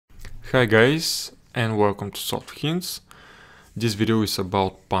Hi guys, and welcome to Soft Hints. This video is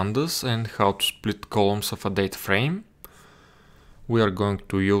about pandas and how to split columns of a data frame. We are going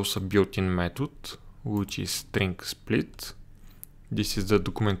to use a built-in method, which is string.split. This is the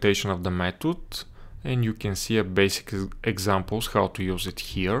documentation of the method, and you can see a basic examples how to use it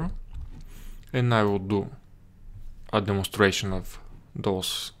here. And I will do a demonstration of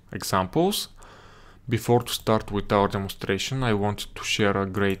those examples. Before to start with our demonstration, I wanted to share a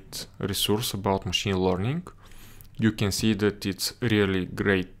great resource about machine learning. You can see that it's really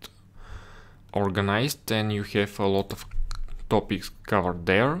great organized and you have a lot of topics covered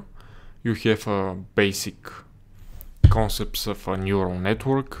there. You have basic concepts of a neural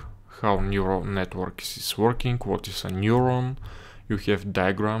network, how neural network is working, what is a neuron. You have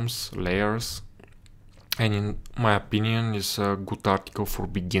diagrams, layers, and in my opinion is a good article for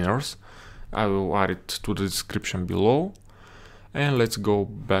beginners. I will add it to the description below. And let's go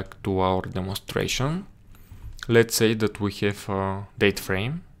back to our demonstration. Let's say that we have a date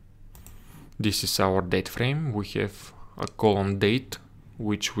frame. This is our date frame. We have a column date,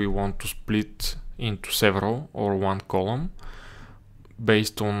 which we want to split into several or one column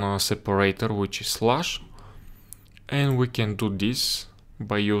based on a separator, which is slash. And we can do this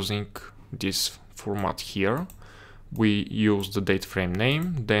by using this format here. We use the date frame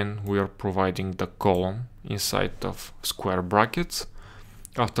name, then we are providing the column inside of square brackets.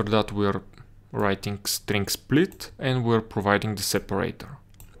 After that we are writing string split and we are providing the separator.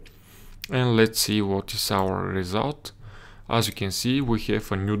 And let's see what is our result. As you can see, we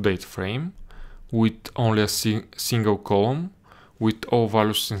have a new date frame with only a single column with all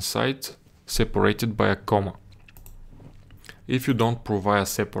values inside separated by a comma. If you don't provide a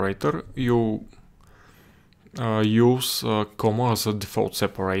separator, you use comma as a default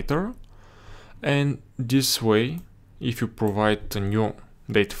separator, and this way if you provide a new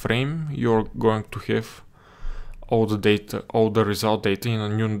data frame, you're going to have all the result data in a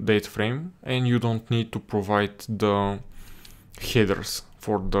new data frame, and you don't need to provide the headers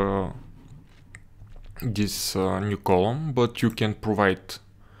for this new column, but you can provide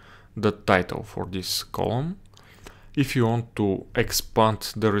the title for this column. If you want to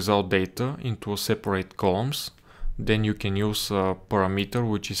expand the result data into separate columns, then you can use a parameter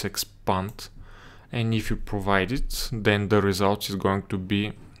which is expand, and if you provide it, then the result is going to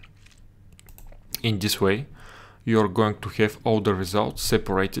be in this way. You are going to have all the results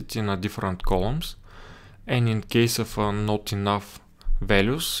separated in a different columns, and in case of not enough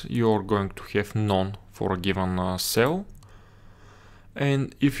values, you are going to have none for a given cell.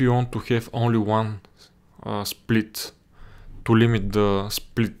 And if you want to have only one split, to limit the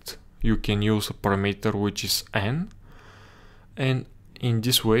split you can use a parameter which is n, and in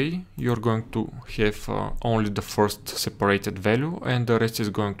this way you're going to have only the first separated value and the rest is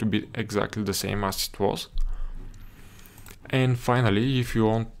going to be exactly the same as it was. And finally, if you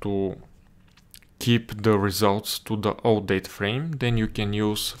want to keep the results to the old data frame, then you can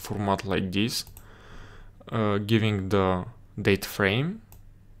use format like this, giving the data frame,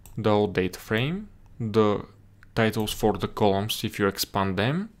 the old data frame, the titles for the columns if you expand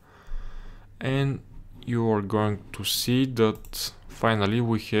them, and you are going to see that finally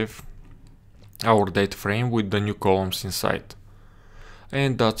we have our data frame with the new columns inside.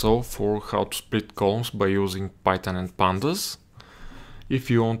 And that's all for how to split columns by using Python and pandas. If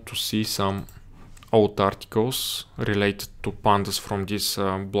you want to see some old articles related to pandas from this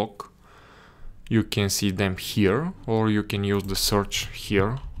blog, you can see them here, or you can use the search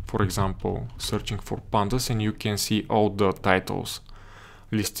here. For example, searching for pandas, and you can see all the titles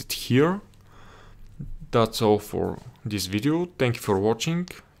listed here. That's all for this video. Thank you for watching.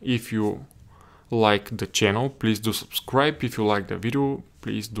 If you like the channel, please do subscribe. If you like the video,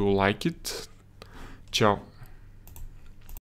 please do like it. Ciao.